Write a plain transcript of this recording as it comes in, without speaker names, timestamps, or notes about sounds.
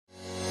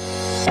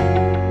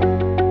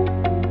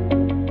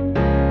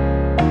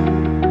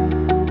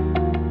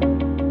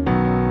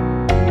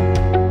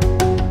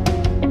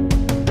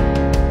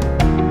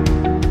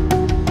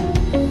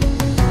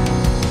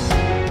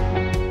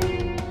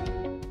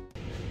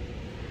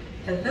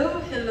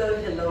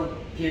Hello,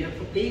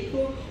 beautiful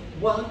people.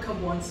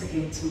 Welcome once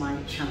again to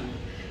my channel.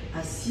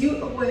 As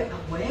you are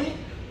aware,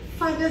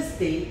 Father's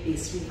Day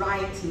is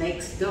right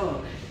next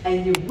door,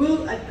 and you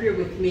will agree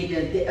with me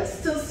that there are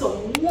still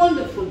some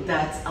wonderful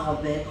dads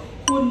out there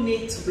who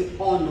need to be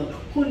honored,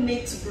 who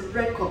need to be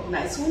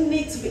recognized, who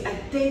need to be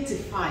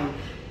identified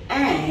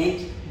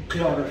and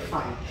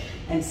glorified.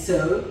 And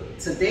so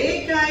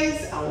today,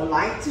 guys, I would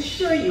like to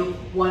show you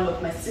one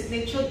of my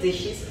signature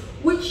dishes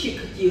which you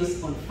could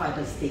use on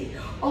Father's Day.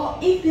 Or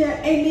if there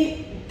are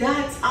any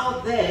dads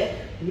out there,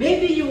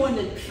 maybe you want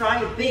to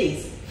try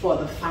this for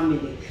the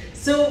family.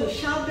 So we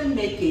shall be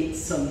making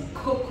some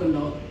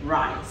coconut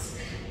rice.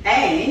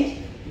 And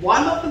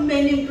one of the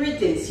main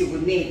ingredients you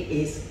will need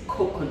is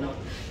coconut.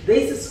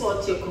 This is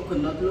what your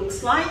coconut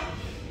looks like.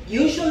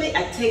 Usually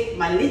I take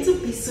my little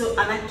basil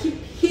and I keep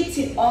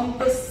hitting on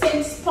the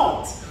same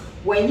spot.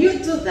 When you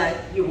do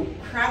that, you will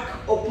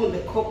crack open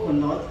the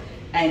coconut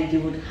and you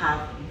would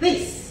have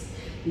this.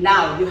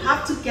 Now you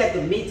have to get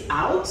the meat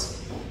out,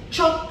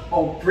 chop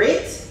or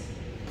grate,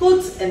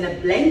 put in a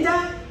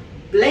blender,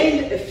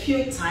 blend a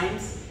few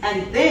times,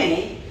 and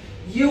then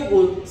you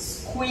will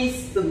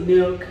squeeze the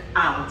milk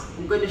out.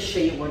 I'm going to show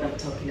you what I'm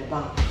talking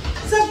about.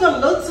 So I've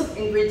got lots of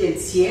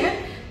ingredients here,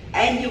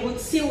 and you will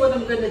see what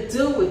I'm going to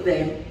do with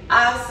them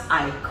as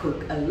I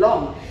cook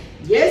along.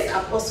 Yes,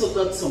 I've also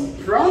got some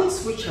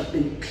prawns which have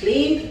been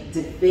cleaned,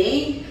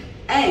 deveined,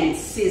 and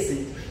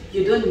seasoned.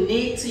 You don't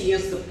need to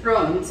use the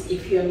prawns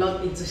if you're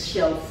not into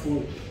shell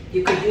food.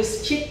 You could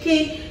use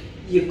chicken,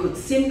 you could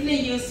simply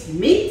use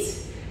meat,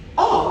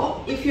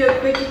 or if you're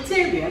a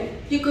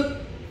vegetarian, you could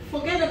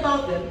forget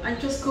about them and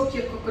just cook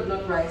your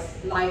coconut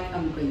rice like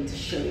I'm going to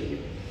show you.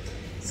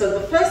 So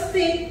the first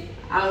thing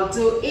I'll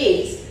do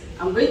is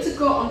I'm going to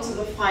go onto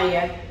the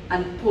fire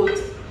and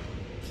put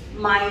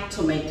my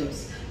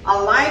tomatoes.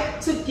 I like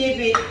to give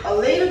it a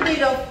little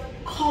bit of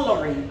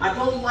coloring. I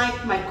don't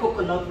like my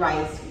coconut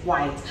rice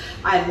white.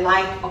 I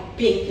like a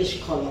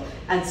pinkish color,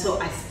 and so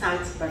I start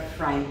by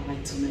frying my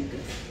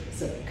tomatoes.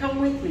 So come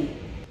with me.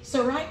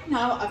 So right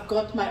now I've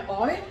got my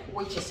oil,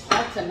 which is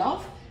hot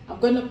enough. I'm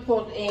going to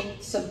put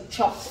in some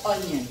chopped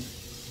onion.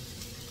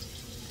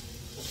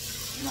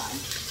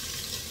 Right.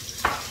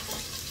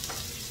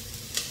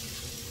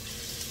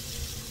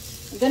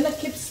 I'm going to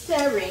keep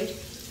stirring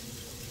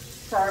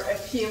for a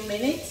few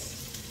minutes.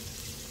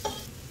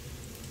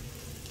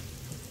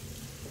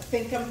 I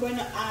think I'm going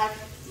to add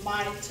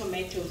my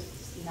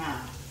tomatoes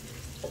now.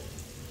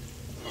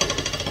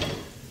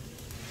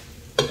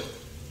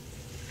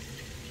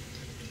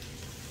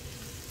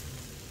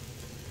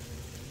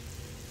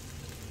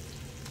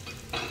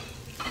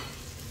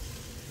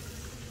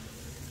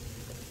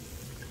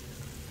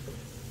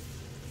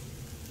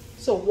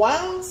 So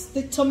whilst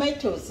the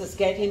tomatoes is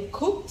getting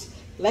cooked,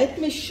 let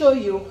me show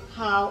you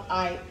how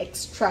I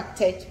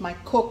extracted my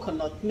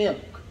coconut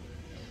milk.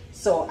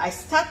 So I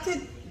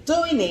started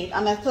doing it,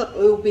 and I thought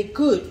it would be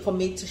good for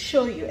me to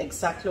show you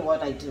exactly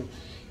what I do.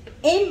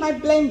 In my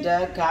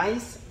blender,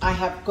 guys, I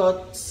have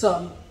got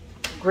some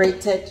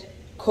grated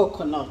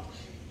coconut.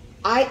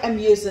 I am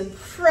using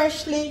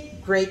freshly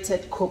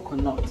grated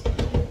coconut.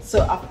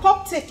 So I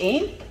popped it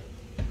in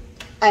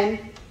and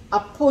I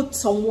put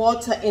some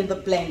water in the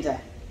blender,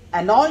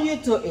 and all you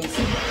do is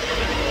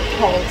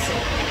pulse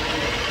it.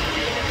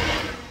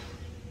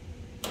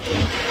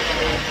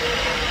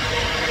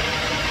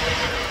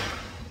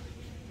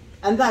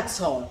 And that's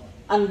all.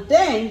 And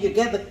then you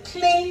get the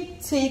clean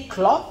tea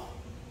cloth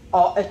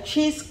or a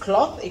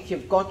cheesecloth if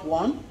you've got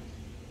one,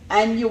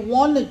 and you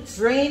want to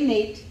drain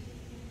it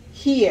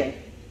here,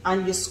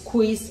 and you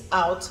squeeze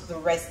out the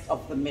rest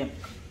of the milk.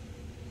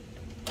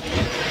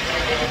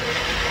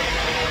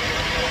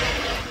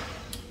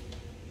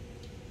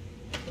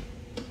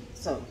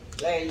 So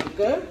there you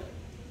go.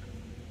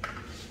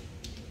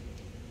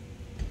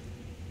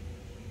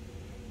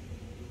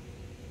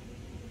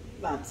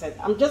 That's it.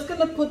 I'm just going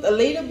to put a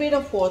little bit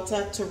of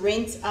water to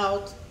rinse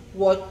out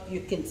what you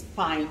can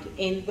find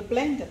in the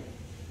blender.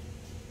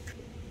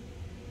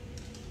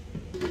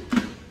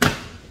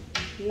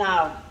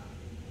 Now,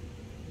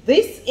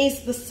 this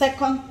is the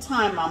second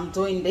time I'm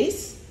doing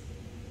this.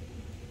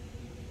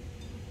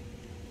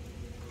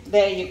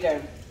 There you go.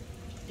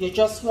 You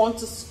just want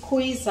to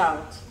squeeze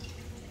out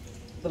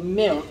the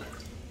milk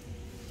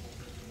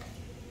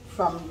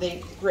from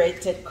the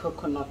grated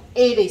coconut.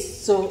 It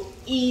is so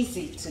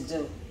easy to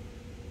do.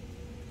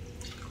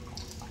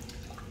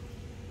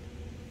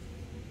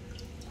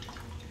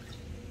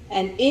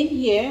 And in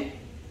here,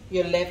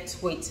 you're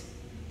left with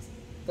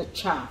the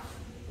chaff,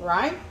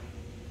 right?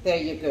 There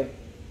you go.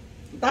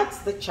 That's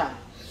the chaff.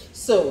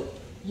 So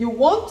you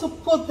want to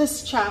put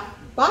this chaff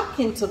back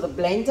into the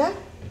blender,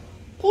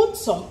 put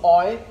some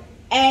oil,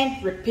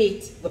 and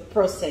repeat the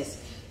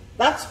process.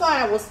 That's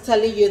why I was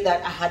telling you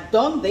that I had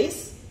done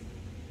this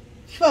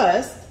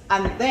first,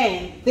 and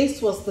then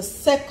this was the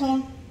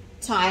second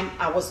time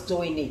I was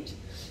doing it.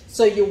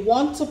 So you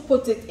want to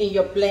put it in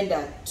your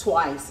blender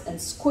twice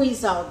and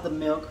squeeze out the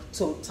milk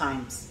 2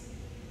 times.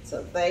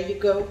 So there you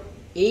go.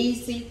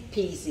 Easy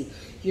peasy.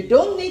 You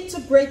don't need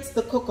to grate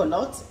the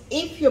coconut.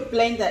 If your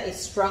blender is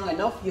strong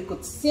enough, you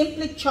could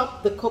simply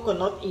chop the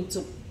coconut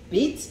into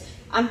bits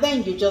and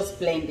then you just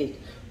blend it.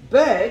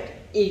 But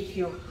if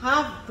you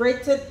have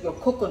grated your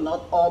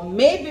coconut or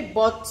maybe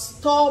bought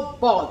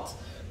store-bought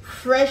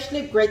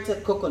freshly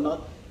grated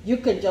coconut, you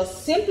can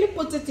just simply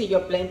put it in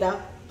your blender,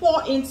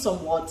 pour in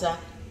some water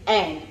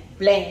and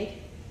blend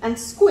and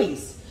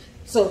squeeze.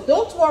 So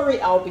don't worry,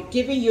 I'll be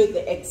giving you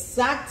the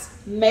exact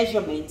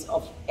measurement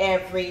of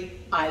every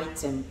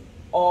item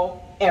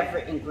or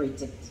every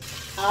ingredient.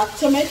 Our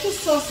tomato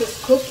sauce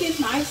is cooking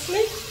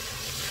nicely,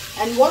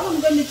 and what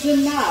I'm going to do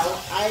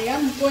now, I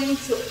am going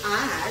to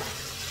add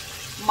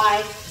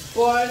my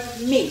boiled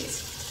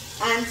meat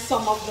and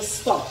some of the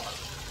stock.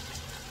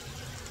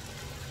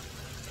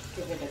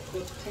 Give it a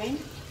good clean.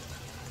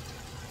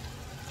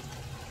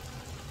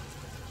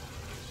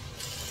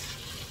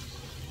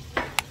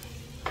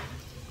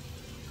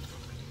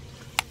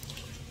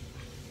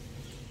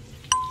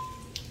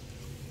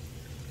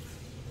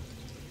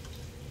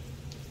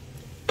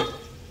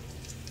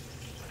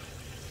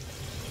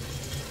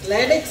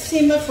 Let it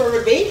simmer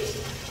for a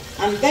bit,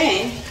 and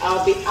then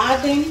I'll be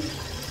adding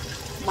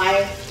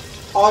my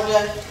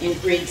other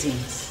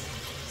ingredients.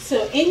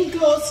 So in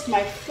goes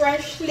my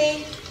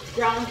freshly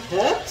ground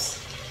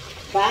herbs,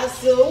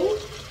 basil,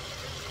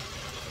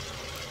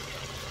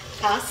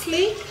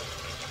 parsley,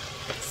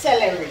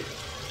 celery.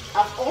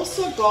 I've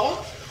also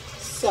got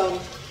some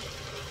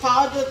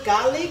powdered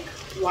garlic,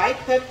 white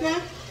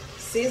pepper,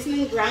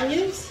 seasoning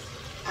granules,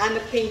 and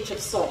a pinch of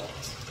salt.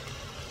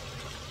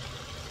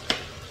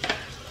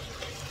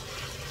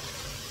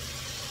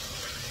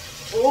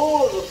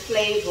 Oh, the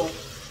flavor.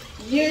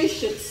 You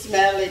should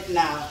smell it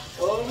now.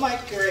 Oh my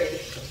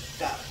gracious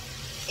God.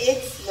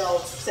 It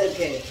smells so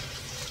good.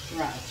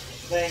 Right,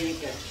 there you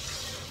go.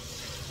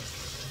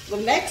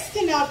 The next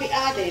thing I'll be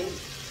adding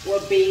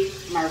will be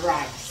my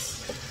rice.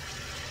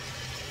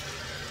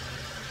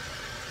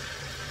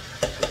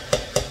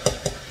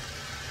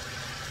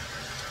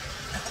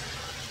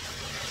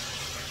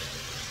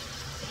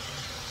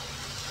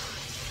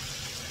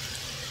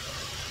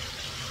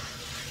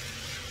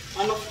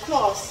 And of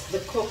course, the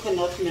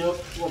coconut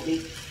milk will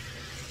be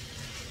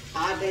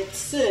added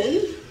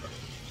soon.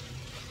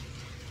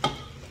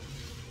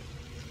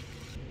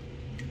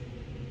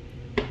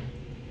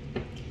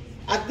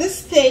 At this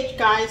stage,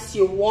 guys,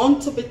 you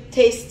want to be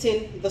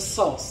tasting the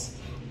sauce,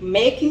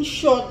 making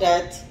sure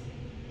that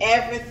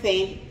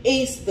everything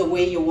is the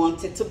way you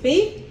want it to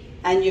be,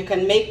 and you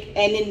can make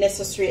any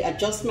necessary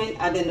adjustment,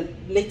 adding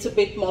a little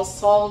bit more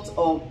salt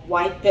or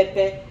white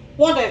pepper,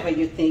 whatever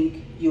you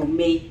think you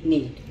may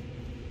need.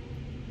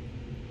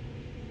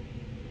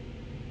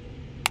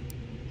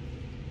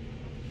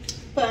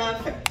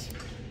 Perfect.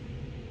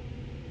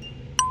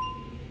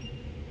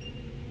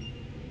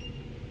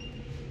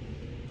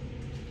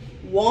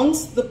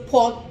 Once the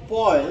pot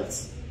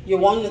boils, you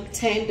want to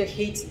turn the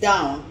heat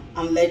down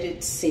and let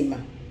it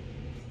simmer.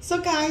 So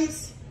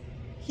guys,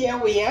 here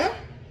we are.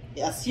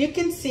 As you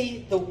can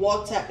see, the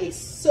water is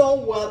so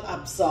well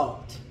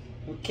absorbed.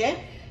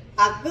 Okay,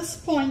 at this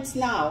point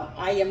now,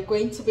 I am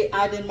going to be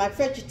adding my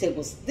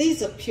vegetables.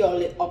 These are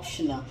purely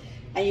optional,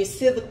 and you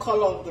see the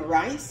color of the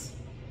rice,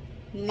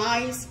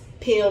 nice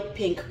pale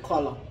pink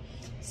color.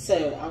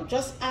 So I'll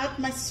just add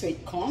my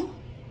sweet corn,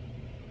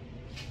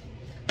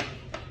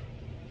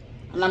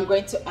 and I'm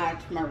going to add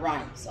my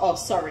rice, oh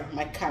sorry,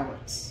 my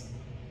carrots.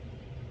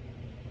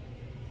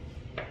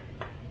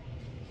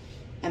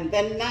 And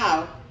then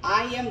now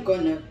I am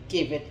going to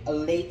give it a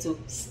little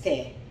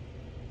stir.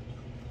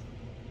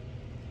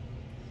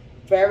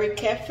 Very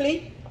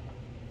carefully.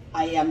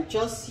 I am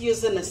just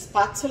using a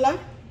spatula.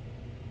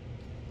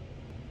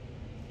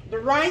 The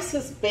rice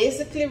is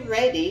basically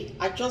ready.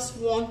 I just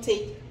want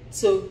it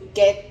to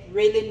get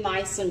really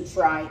nice and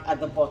dry at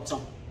the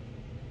bottom.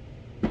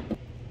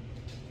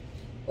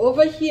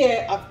 Over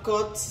here, I've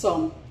got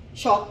some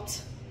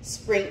chopped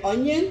spring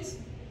onions,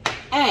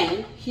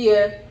 and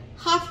here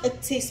half a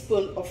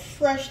teaspoon of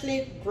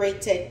freshly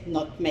grated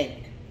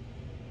nutmeg.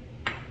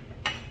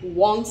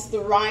 Once the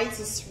rice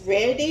is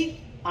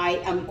ready, I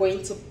am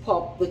going to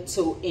pop the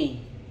two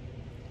in.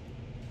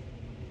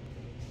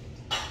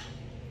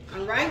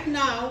 And right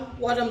now,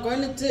 what I'm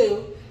going to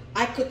do,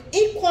 I could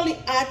equally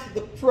add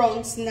the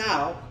prawns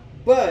now,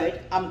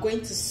 but I'm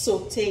going to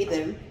saute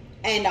them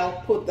and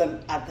I'll put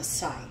them at the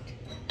side.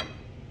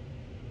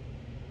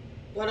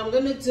 What I'm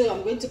going to do,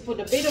 I'm going to put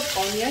a bit of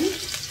onion,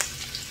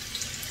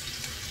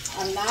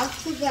 and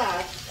after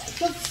that,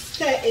 just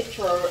stir it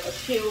for a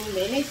few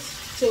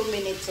minutes, 2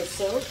 minutes or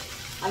so,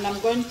 and I'm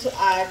going to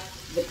add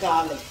the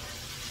garlic,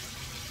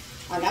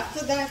 and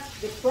after that,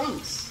 the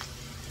prawns.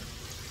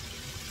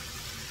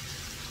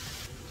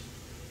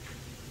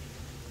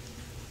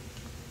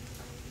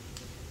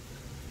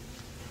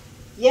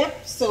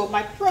 Yep, so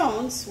my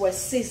prawns were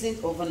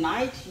seasoned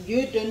overnight.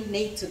 You don't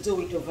need to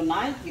do it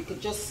overnight. You could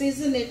just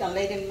season it and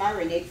let it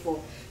marinate for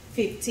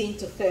 15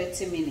 to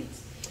 30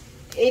 minutes.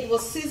 It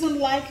was seasoned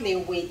lightly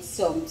with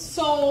some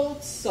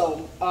salt, some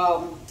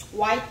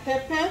white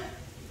pepper,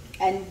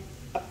 and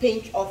a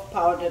pinch of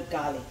powdered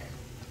garlic.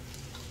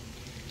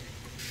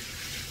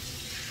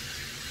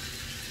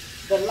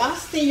 The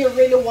last thing you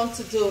really want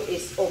to do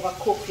is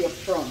overcook your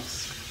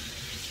prawns.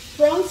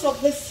 Prawns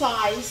of this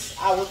size,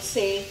 I would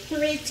say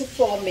 3 to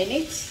 4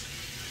 minutes.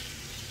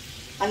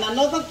 And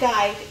another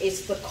guide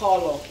is the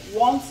color.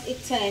 Once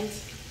it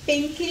turns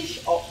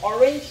pinkish or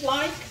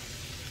orange-like,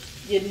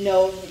 you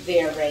know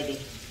they're ready.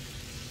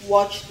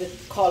 Watch the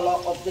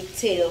color of the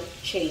tail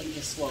change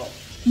as well.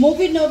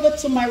 Moving over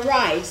to my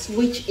rice,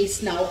 which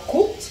is now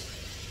cooked,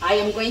 I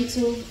am going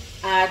to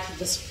add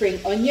the spring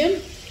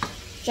onion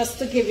just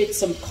to give it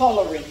some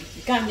coloring,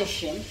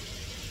 garnishing,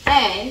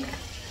 and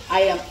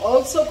I am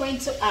also going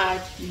to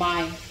add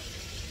my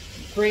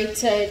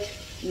grated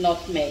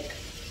nutmeg.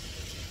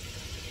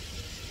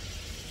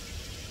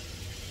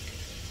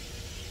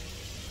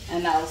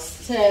 And I'll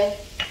stir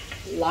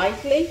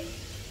lightly.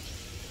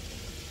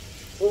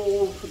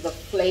 Oh, the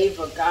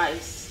flavor,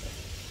 guys.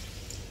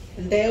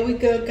 And there we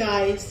go,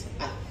 guys.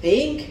 I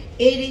think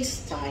it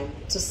is time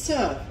to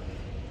serve.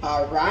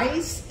 Our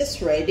rice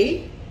is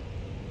ready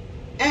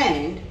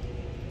and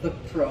the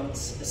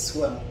prawns as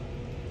well.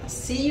 I'll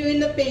see you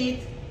in a bit.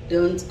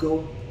 Don't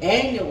go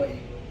anywhere.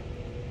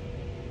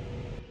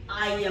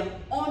 I am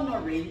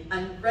honoring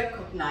and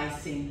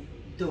recognizing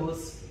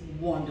those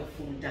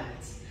wonderful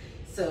dads.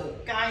 So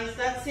guys,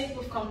 that's it.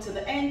 We've come to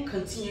the end.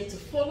 Continue to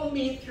follow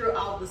me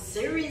throughout the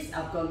series.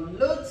 I've got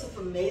loads of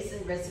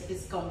amazing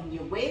recipes coming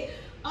your way,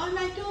 and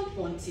I don't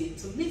want you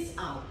to miss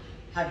out.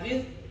 Have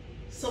you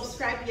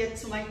subscribed yet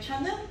to my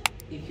channel?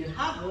 If you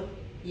haven't,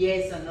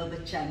 here's another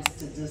chance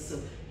to do so.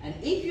 And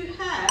if you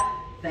have,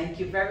 thank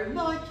you very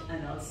much,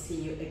 and I'll see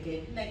you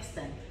again next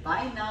time.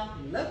 Bye now.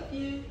 Love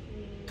you.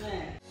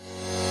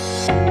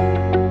 Mwah.